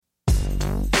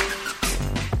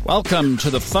Welcome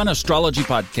to the Fun Astrology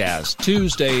Podcast,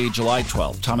 Tuesday, July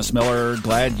 12th. Thomas Miller,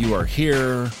 glad you are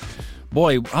here.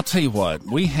 Boy, I'll tell you what,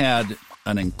 we had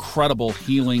an incredible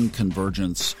healing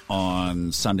convergence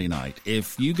on Sunday night.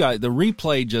 If you guys, the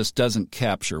replay just doesn't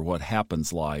capture what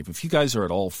happens live. If you guys are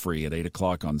at all free at 8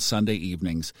 o'clock on Sunday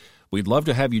evenings, we'd love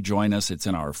to have you join us. It's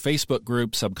in our Facebook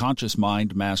group, Subconscious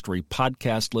Mind Mastery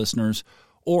Podcast Listeners,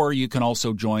 or you can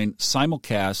also join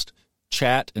simulcast,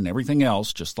 chat, and everything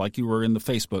else, just like you were in the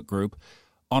Facebook group,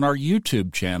 on our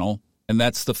YouTube channel, and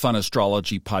that's the Fun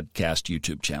Astrology Podcast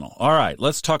YouTube channel. All right,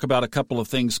 let's talk about a couple of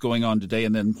things going on today,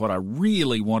 and then what I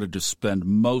really wanted to spend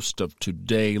most of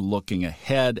today looking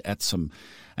ahead at some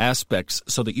aspects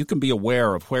so that you can be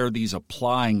aware of where these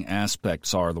applying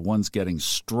aspects are, the ones getting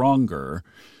stronger,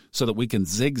 so that we can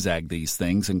zigzag these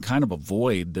things and kind of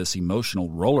avoid this emotional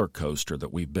roller coaster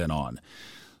that we've been on.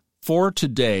 For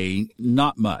today,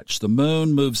 not much. The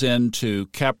moon moves into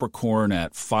Capricorn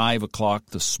at 5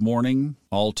 o'clock this morning.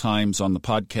 All times on the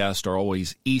podcast are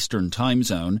always Eastern time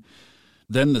zone.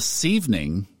 Then this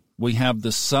evening, we have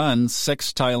the sun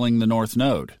sextiling the North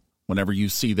Node. Whenever you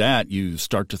see that, you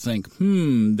start to think,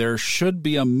 there should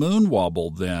be a moon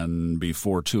wobble then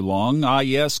before too long.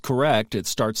 Yes, correct. It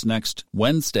starts next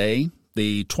Wednesday,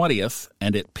 the 20th,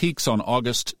 and it peaks on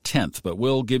August 10th, but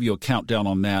we'll give you a countdown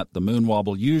on that. The moon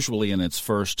wobble, usually in its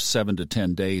first 7 to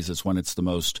 10 days, is when it's the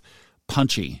most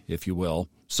punchy, if you will.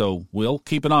 So we'll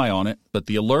keep an eye on it, but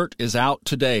the alert is out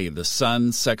today. The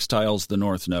sun sextiles the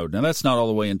North Node. Now, that's not all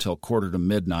the way until quarter to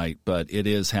midnight, but it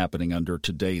is happening under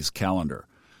today's calendar.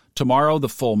 Tomorrow, the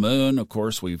full moon. Of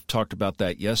course, we've talked about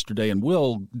that yesterday, and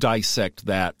we'll dissect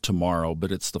that tomorrow.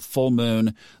 But it's the full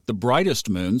moon, the brightest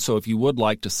moon. So if you would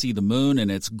like to see the moon in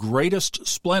its greatest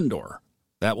splendor,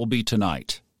 that will be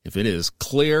tonight. If it is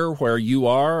clear where you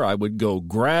are, I would go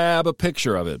grab a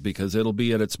picture of it because it'll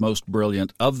be at its most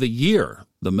brilliant of the year.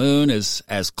 The moon is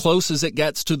as close as it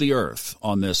gets to the Earth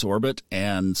on this orbit,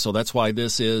 and so that's why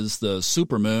this is the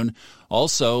supermoon.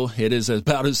 Also, it is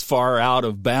about as far out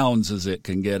of bounds as it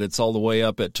can get. It's all the way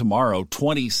up at tomorrow,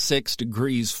 26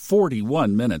 degrees,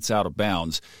 41 minutes out of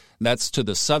bounds. That's to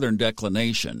the southern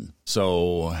declination.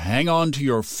 So hang on to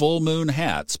your full moon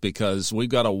hats because we've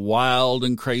got a wild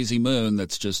and crazy moon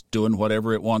that's just doing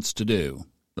whatever it wants to do.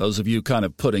 Those of you kind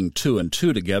of putting two and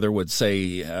two together would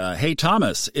say, hey,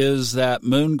 Thomas, is that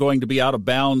moon going to be out of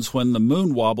bounds when the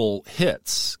moon wobble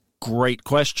hits? Great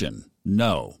question.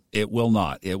 No, it will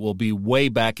not. It will be way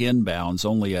back in bounds,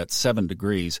 only at 7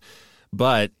 degrees,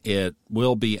 but it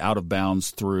will be out of bounds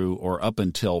through or up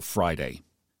until Friday.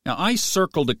 Now, I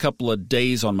circled a couple of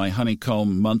days on my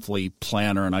Honeycomb monthly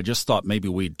planner, and I just thought maybe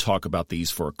we'd talk about these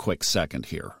for a quick second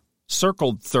here.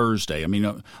 Circled Thursday. I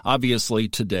mean, obviously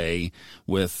today,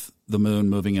 with the moon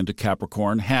moving into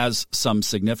Capricorn, has some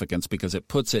significance because it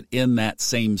puts it in that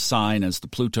same sign as the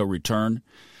Pluto return.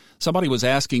 Somebody was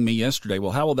asking me yesterday,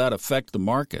 well, how will that affect the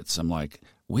markets? I'm like,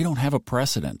 we don't have a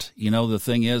precedent. You know, the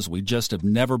thing is, we just have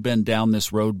never been down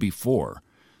this road before.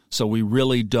 So we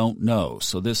really don't know.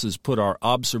 So this has put our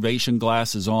observation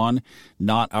glasses on,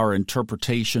 not our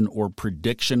interpretation or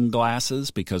prediction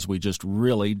glasses, because we just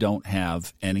really don't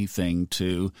have anything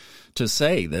to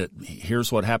say that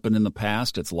here's what happened in the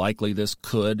past. It's likely this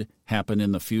could happen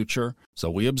in the future. So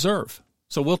we observe.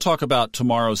 So we'll talk about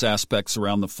tomorrow's aspects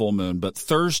around the full moon, but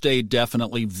Thursday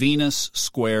definitely Venus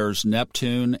squares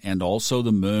Neptune and also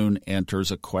the moon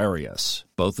enters Aquarius.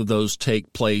 Both of those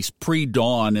take place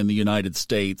pre-dawn in the United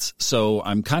States, so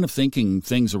I'm kind of thinking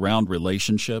things around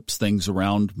relationships, things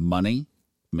around money,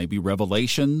 maybe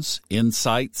revelations,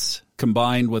 insights,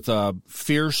 combined with a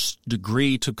fierce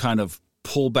degree to kind of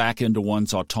pull back into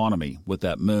one's autonomy with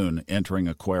that moon entering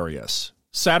Aquarius.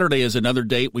 Saturday is another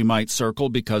date we might circle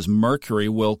because Mercury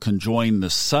will conjoin the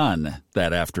Sun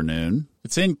that afternoon.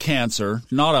 It's in Cancer,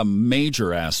 not a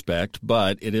major aspect,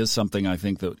 but it is something I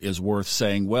think that is worth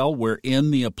saying. Well, we're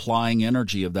in the applying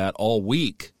energy of that all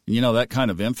week. And, you know, that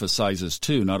kind of emphasizes,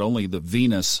 too, not only the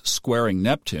Venus squaring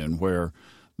Neptune, where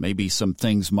maybe some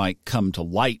things might come to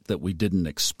light that we didn't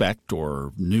expect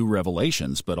or new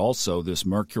revelations, but also this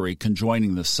Mercury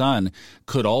conjoining the Sun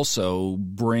could also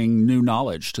bring new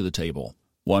knowledge to the table.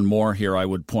 One more here I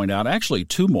would point out, actually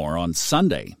two more on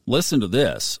Sunday. Listen to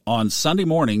this. On Sunday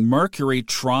morning, Mercury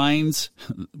trines,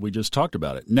 we just talked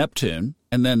about it, Neptune,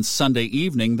 and then Sunday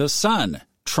evening, the Sun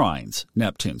trines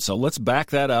Neptune. So let's back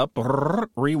that up,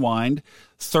 rewind.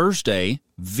 Thursday,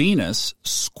 Venus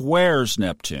squares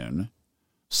Neptune.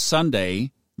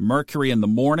 Sunday, Mercury in the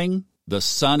morning, the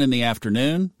Sun in the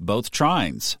afternoon, both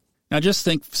trines. Now just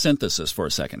think synthesis for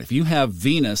a second. If you have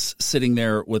Venus sitting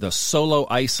there with a solo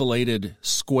isolated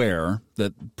square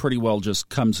that pretty well just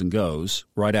comes and goes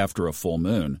right after a full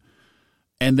moon,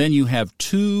 and then you have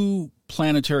two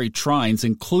planetary trines,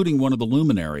 including one of the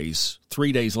luminaries,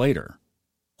 3 days later,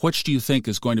 which do you think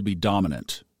is going to be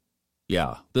dominant?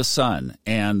 Yeah, the Sun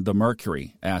and the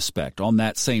Mercury aspect on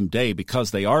that same day,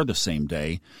 because they are the same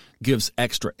day, gives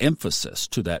extra emphasis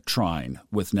to that trine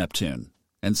with Neptune.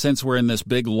 And since we're in this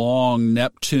big, long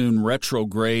Neptune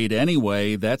retrograde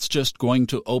anyway, that's just going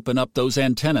to open up those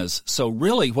antennas. So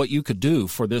really what you could do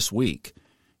for this week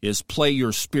is play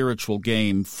your spiritual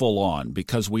game full on,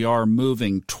 because we are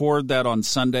moving toward that on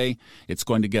Sunday. It's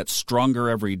going to get stronger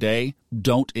every day.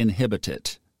 Don't inhibit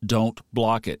it. Don't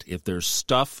block it. If there's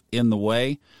stuff in the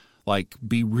way, like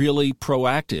be really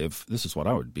proactive. This is what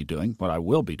I would be doing, what I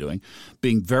will be doing,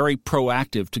 being very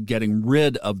proactive to getting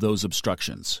rid of those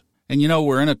obstructions. And,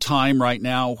 we're in a time right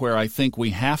now where I think we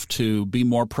have to be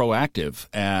more proactive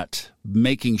at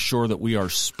making sure that we are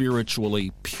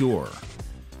spiritually pure.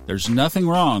 There's nothing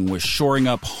wrong with shoring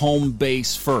up home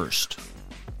base first.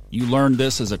 You learned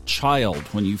this as a child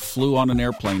when you flew on an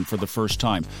airplane for the first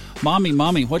time.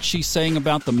 Mommy, what's she saying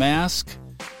about the mask?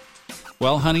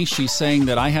 Well, honey, she's saying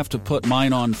that I have to put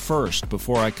mine on first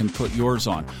before I can put yours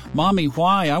on. Mommy,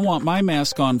 why? I want my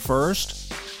mask on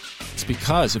first. It's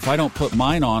because if I don't put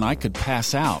mine on, I could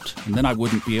pass out, and then I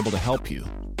wouldn't be able to help you.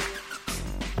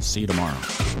 See you tomorrow.